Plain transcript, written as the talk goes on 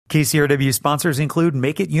KCRW sponsors include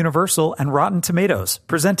Make It Universal and Rotten Tomatoes,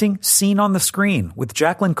 presenting Scene on the Screen with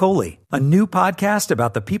Jacqueline Coley, a new podcast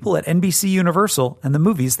about the people at NBC Universal and the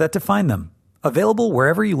movies that define them. Available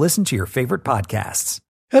wherever you listen to your favorite podcasts.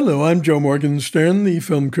 Hello, I'm Joe Morgenstern, the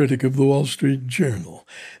film critic of The Wall Street Journal.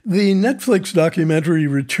 The Netflix documentary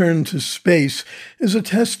Return to Space is a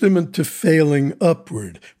testament to failing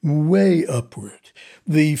upward, way upward.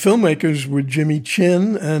 The filmmakers were Jimmy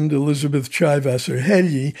Chin and Elizabeth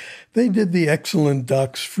Chai-Vasarhelyi. They did the excellent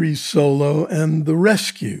docs Free Solo and The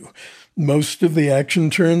Rescue. Most of the action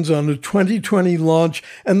turns on a 2020 launch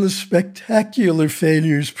and the spectacular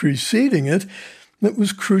failures preceding it that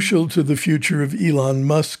was crucial to the future of Elon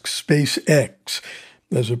Musk's SpaceX,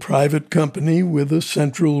 as a private company with a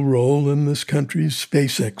central role in this country's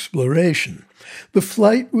space exploration. The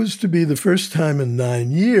flight was to be the first time in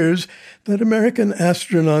 9 years that American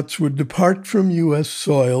astronauts would depart from U.S.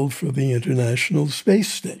 soil for the International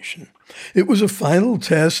Space Station. It was a final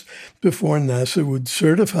test before NASA would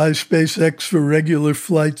certify SpaceX for regular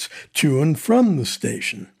flights to and from the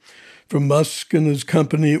station. For Musk and his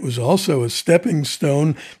company, it was also a stepping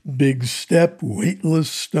stone, big step,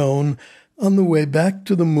 weightless stone, on the way back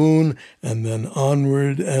to the moon, and then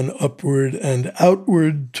onward and upward and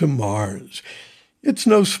outward to Mars. It's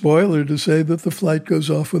no spoiler to say that the flight goes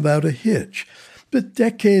off without a hitch, but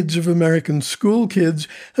decades of American school kids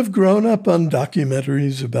have grown up on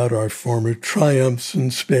documentaries about our former triumphs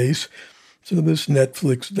in space, so this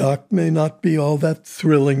Netflix doc may not be all that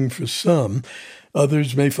thrilling for some.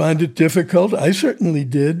 Others may find it difficult, I certainly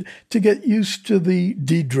did, to get used to the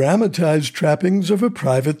de-dramatized trappings of a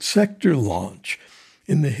private sector launch.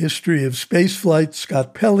 In the history of spaceflight,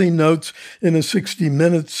 Scott Pelley notes in a 60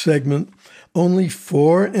 Minutes segment, only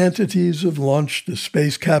 4 entities have launched a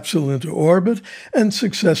space capsule into orbit and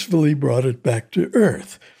successfully brought it back to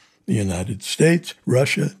Earth: the United States,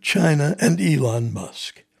 Russia, China, and Elon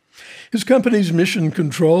Musk. His company's mission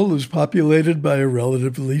control is populated by a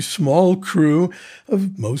relatively small crew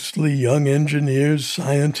of mostly young engineers,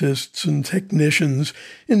 scientists, and technicians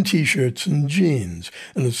in T-shirts and jeans,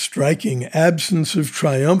 and a striking absence of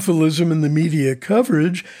triumphalism in the media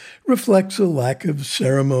coverage reflects a lack of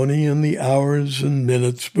ceremony in the hours and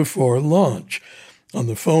minutes before launch. On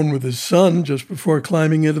the phone with his son just before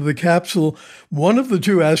climbing into the capsule, one of the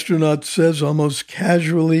 2 astronauts says almost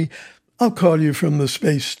casually, "I'll call you from the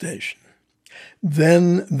space station."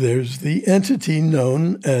 Then there's the entity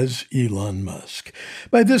known as Elon Musk.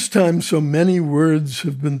 By this time, so many words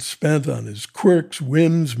have been spent on his quirks,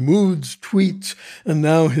 whims, moods, tweets, and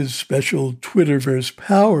now his special Twitterverse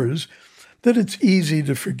powers that it's easy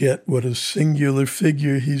to forget what a singular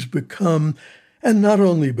figure he's become, and not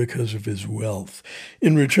only because of his wealth.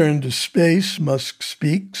 In Return to Space, Musk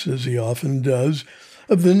speaks, as he often does,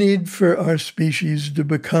 of the need for our species to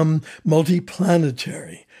become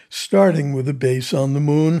multiplanetary, starting with a base on the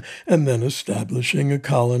moon and then establishing a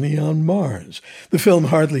colony on Mars. The film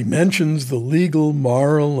hardly mentions the legal,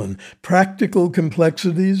 moral, and practical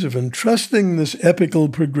complexities of entrusting this epical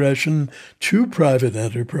progression to private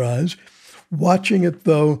enterprise. Watching it,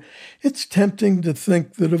 though, it's tempting to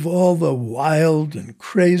think that of all the wild and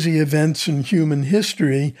crazy events in human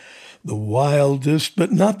history, the wildest,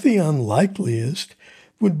 but not the unlikeliest,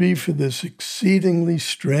 would be for this exceedingly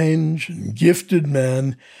strange and gifted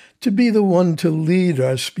man to be the one to lead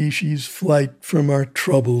our species' flight from our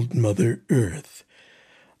troubled Mother Earth.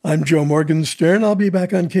 I'm Joe Morgenstern. I'll be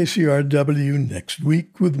back on KCRW next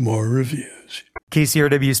week with more reviews.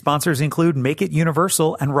 KCRW sponsors include Make It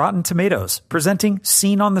Universal and Rotten Tomatoes, presenting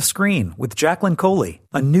Scene on the Screen with Jacqueline Coley,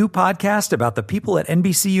 a new podcast about the people at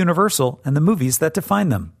NBC Universal and the movies that define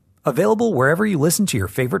them. Available wherever you listen to your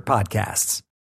favorite podcasts.